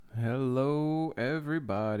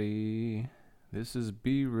everybody. This is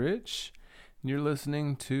Be Rich, and you're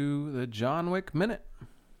listening to the John Wick Minute.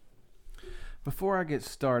 Before I get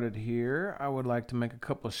started here, I would like to make a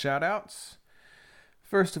couple of shout-outs.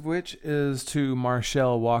 First of which is to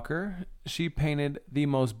Marshall Walker. She painted the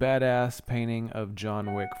most badass painting of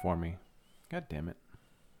John Wick for me. God damn it.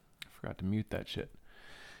 I forgot to mute that shit.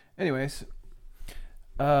 Anyways,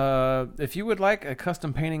 if you would like a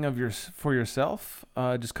custom painting of for yourself,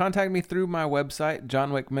 just contact me through my website,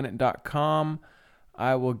 johnwickminute.com.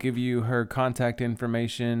 I will give you her contact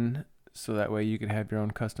information so that way you can have your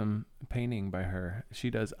own custom painting by her.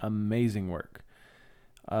 She does amazing work.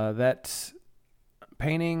 That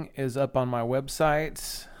painting is up on my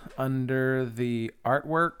website under the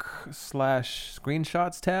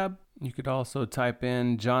artwork/screenshots tab. You could also type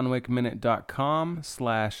in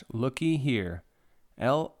johnwickminute.com/lookyhere.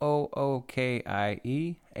 LOOKIEHERE.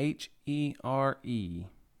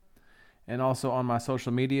 And also on my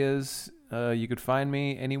social medias, you could find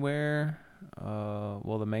me anywhere.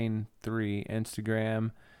 The main three: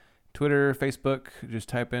 Instagram, Twitter, Facebook. Just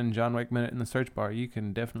type in John Wick Minute in the search bar. You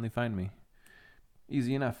can definitely find me.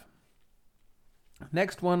 Easy enough.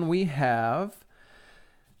 Next one we have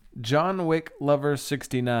John Wick Lover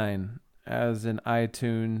 69 as an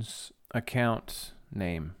iTunes account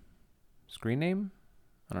name. Screen name?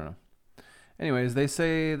 I don't know. Anyways, they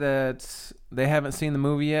say that they haven't seen the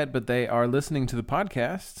movie yet, but they are listening to the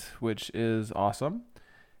podcast, which is awesome.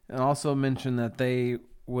 And also mention that they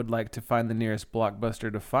would like to find the nearest Blockbuster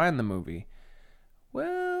to find the movie.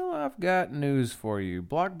 Well, I've got news for you.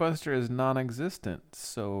 Blockbuster is non-existent,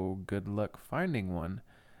 so good luck finding one.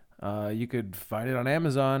 You could find it on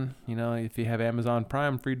Amazon. You know, if you have Amazon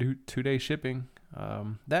Prime, free 2-day shipping.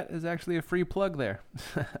 That is actually a free plug there.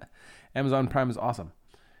 Amazon Prime is awesome.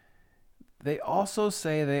 They also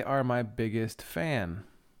say they are my biggest fan.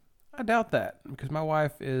 I doubt that, because my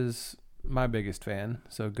wife is my biggest fan,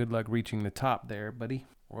 so good luck reaching the top there, buddy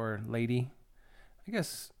or lady. I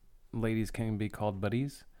guess ladies can be called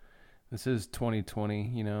buddies. This is 2020,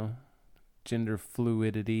 you know, gender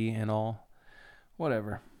fluidity and all.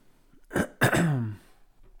 Whatever.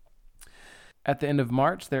 At the end of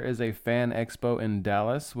March, there is a fan expo in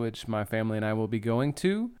Dallas, which my family and I will be going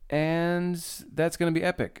to, and that's going to be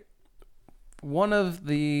epic. One of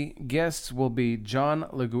the guests will be John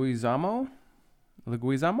Leguizamo.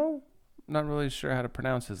 Leguizamo? Not really sure how to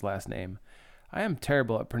pronounce his last name. I am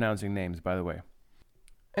terrible at pronouncing names, by the way.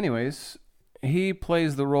 Anyways, he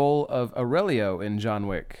plays the role of Aurelio in John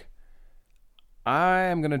Wick. I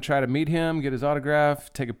am going to try to meet him, get his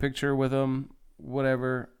autograph, take a picture with him,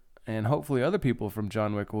 whatever, and hopefully other people from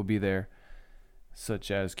John Wick will be there,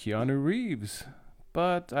 such as Keanu Reeves.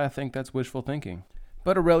 But I think that's wishful thinking.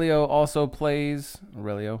 But Aurelio also plays...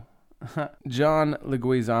 John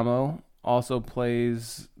Leguizamo also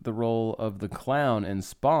plays the role of the clown in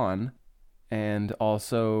Spawn, and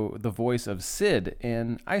also the voice of Sid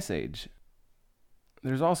in Ice Age.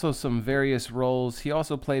 There's also some various roles. He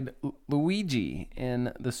also played Luigi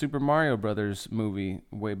in the Super Mario Brothers movie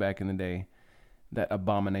way back in the day, that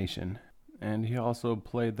Abomination. And he also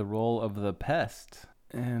played the role of the Pest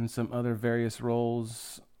and some other various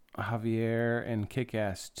roles. Javier in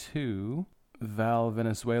Kick-Ass 2, Val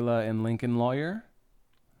Venezuela in Lincoln Lawyer.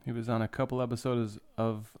 He was on a couple episodes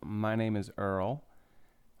of My Name is Earl,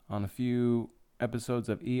 on a few episodes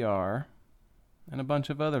of ER, and a bunch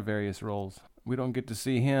of other various roles. We don't get to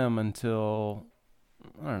see him until,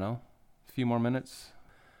 I don't know, a few more minutes.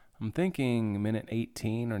 I'm thinking minute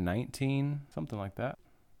 18 or 19, something like that.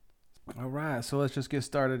 All right, so let's just get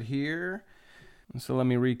started here. So let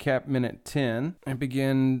me recap minute 10. It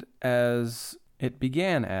began as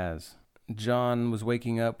John was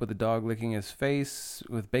waking up with a dog licking his face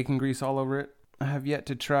with bacon grease all over it. I have yet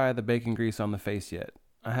to try the bacon grease on the face yet.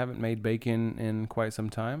 I haven't made bacon in quite some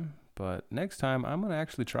time, but next time I'm going to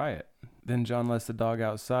actually try it. Then John lets the dog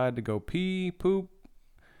outside to go pee, poop.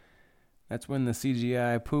 That's when the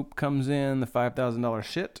CGI poop comes in, the $5,000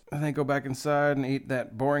 shit. And they go back inside and eat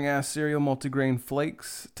that boring-ass cereal multigrain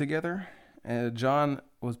flakes together. And John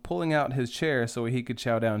was pulling out his chair so he could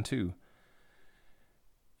chow down too.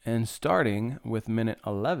 And starting with minute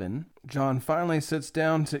 11, John finally sits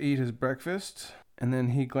down to eat his breakfast, and then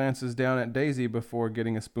he glances down at Daisy before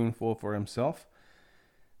getting a spoonful for himself.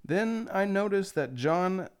 Then I notice that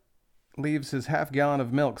John leaves his half-gallon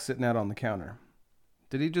of milk sitting out on the counter.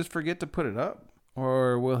 Did he just forget to put it up?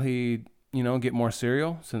 Or will he, get more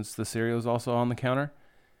cereal since the cereal is also on the counter?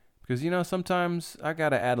 Because, sometimes I got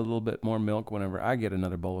to add a little bit more milk whenever I get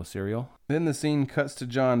another bowl of cereal. Then the scene cuts to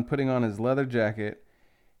John putting on his leather jacket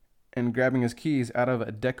and grabbing his keys out of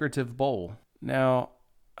a decorative bowl. Now,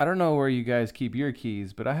 I don't know where you guys keep your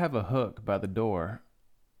keys, but I have a hook by the door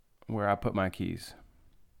where I put my keys.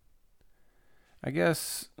 I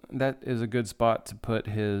guess that is a good spot to put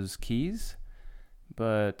his keys,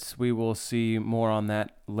 but we will see more on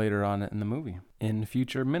that later on in the movie. In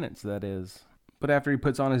future minutes, that is. But after he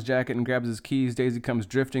puts on his jacket and grabs his keys, Daisy comes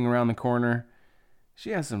drifting around the corner. She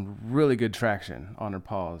has some really good traction on her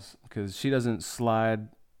paws because she doesn't slide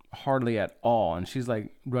hardly at all, and she's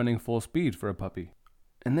like running full speed for a puppy.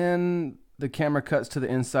 And then the camera cuts to the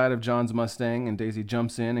inside of John's Mustang, and Daisy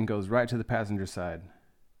jumps in and goes right to the passenger side.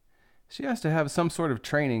 She has to have some sort of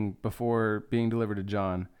training before being delivered to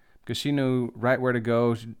John because she knew right where to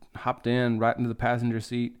go. She hopped in right into the passenger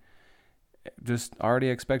seat, just already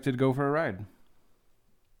expected to go for a ride.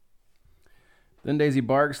 Then Daisy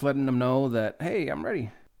barks, letting him know that, hey, I'm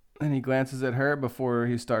ready. Then he glances at her before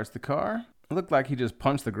he starts the car. It looked like he just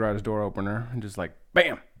punched the garage door opener and just like,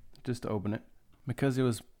 bam, just to open it. Because it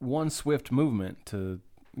was one swift movement to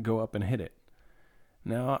go up and hit it.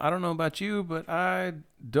 Now, I don't know about you, but I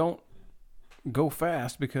don't go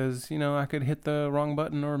fast because, I could hit the wrong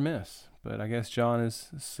button or miss. But I guess John is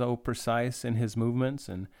so precise in his movements,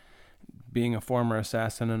 and being a former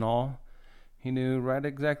assassin and all, he knew right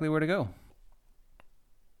exactly where to go.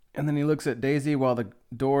 And then he looks at Daisy while the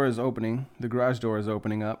garage door is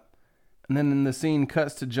opening up. And then the scene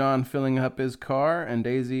cuts to John filling up his car, and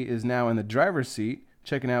Daisy is now in the driver's seat,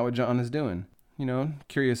 checking out what John is doing.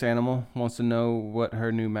 Curious animal, wants to know what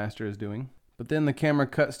her new master is doing. But then the camera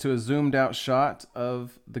cuts to a zoomed out shot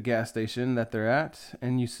of the gas station that they're at,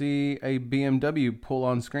 and you see a BMW pull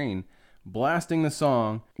on screen, blasting the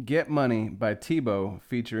song Get Money by Tebow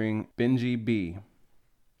featuring Benji B.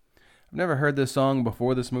 I've never heard this song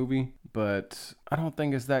before this movie, but I don't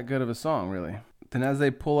think it's that good of a song, really. Then as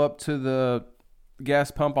they pull up to the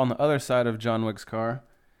gas pump on the other side of John Wick's car,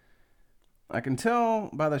 I can tell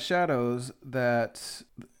by the shadows that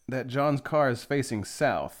John's car is facing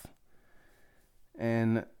south.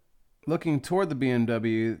 And looking toward the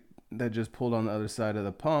BMW that just pulled on the other side of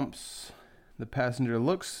the pumps, the passenger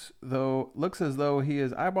looks as though he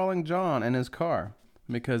is eyeballing John and his car,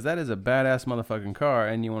 because that is a badass motherfucking car,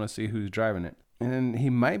 and you want to see who's driving it. And he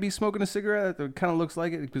might be smoking a cigarette. It kind of looks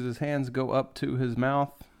like it because his hands go up to his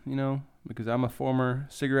mouth, because I'm a former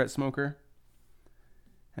cigarette smoker.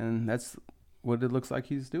 And that's what it looks like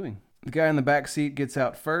he's doing. The guy in the back seat gets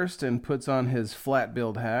out first and puts on his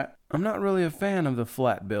flat-billed hat. I'm not really a fan of the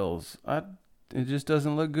flat bills. It just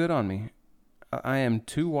doesn't look good on me. I am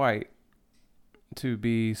too white to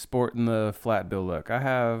be sporting the flat bill look. I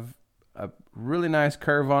have a really nice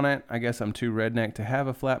curve on it. I guess I'm too redneck to have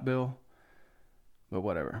a flat bill, but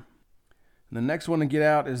whatever. And the next one to get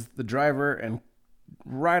out is the driver, and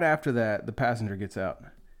right after that, the passenger gets out.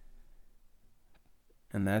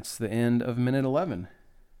 And that's the end of minute 11.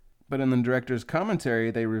 But in the director's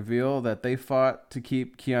commentary, they reveal that they fought to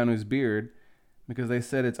keep Keanu's beard because they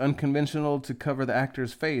said it's unconventional to cover the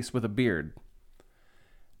actor's face with a beard.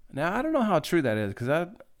 Now, I don't know how true that is because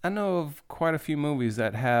I know of quite a few movies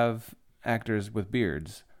that have actors with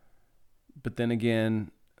beards. But then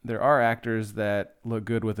again, there are actors that look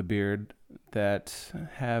good with a beard that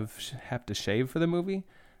have to shave for the movie.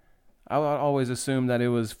 I would always assume that it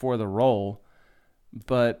was for the role,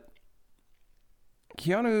 but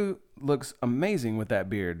Keanu looks amazing with that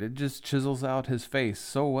beard. It just chisels out his face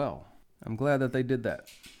so well. I'm glad that they did that.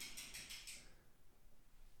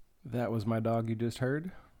 That was my dog you just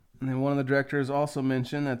heard. And then one of the directors also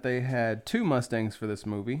mentioned that they had 2 Mustangs for this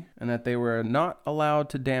movie and that they were not allowed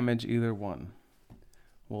to damage either one.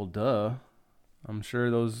 Well, duh. I'm sure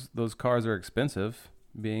those cars are expensive,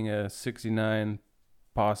 being a 69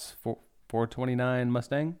 POS 429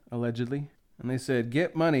 Mustang, allegedly. And they said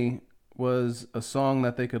Get Money was a song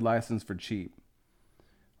that they could license for cheap.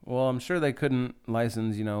 Well, I'm sure they couldn't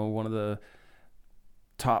license, one of the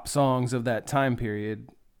top songs of that time period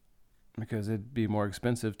because it'd be more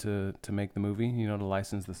expensive to make the movie, to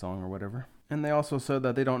license the song or whatever. And they also said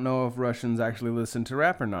that they don't know if Russians actually listen to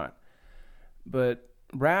rap or not. But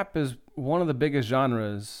rap is one of the biggest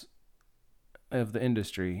genres of the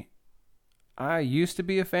industry. I used to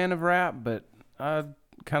be a fan of rap, but I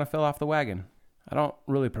kind of fell off the wagon. I don't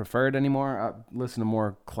really prefer it anymore. I listen to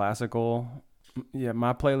more classical. Yeah,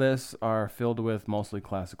 my playlists are filled with mostly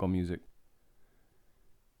classical music.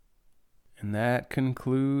 And that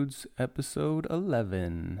concludes episode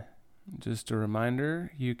 11. Just a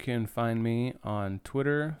reminder, you can find me on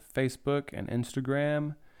Twitter, Facebook, and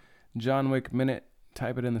Instagram. John Wick Minute,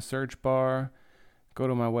 type it in the search bar. Go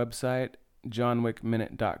to my website,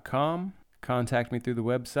 johnwickminute.com. Contact me through the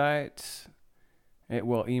website. It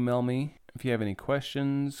will email me if you have any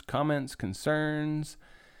questions, comments, concerns.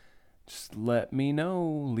 Just let me know.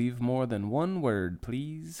 Leave more than one word,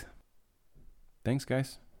 please. Thanks,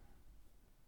 guys.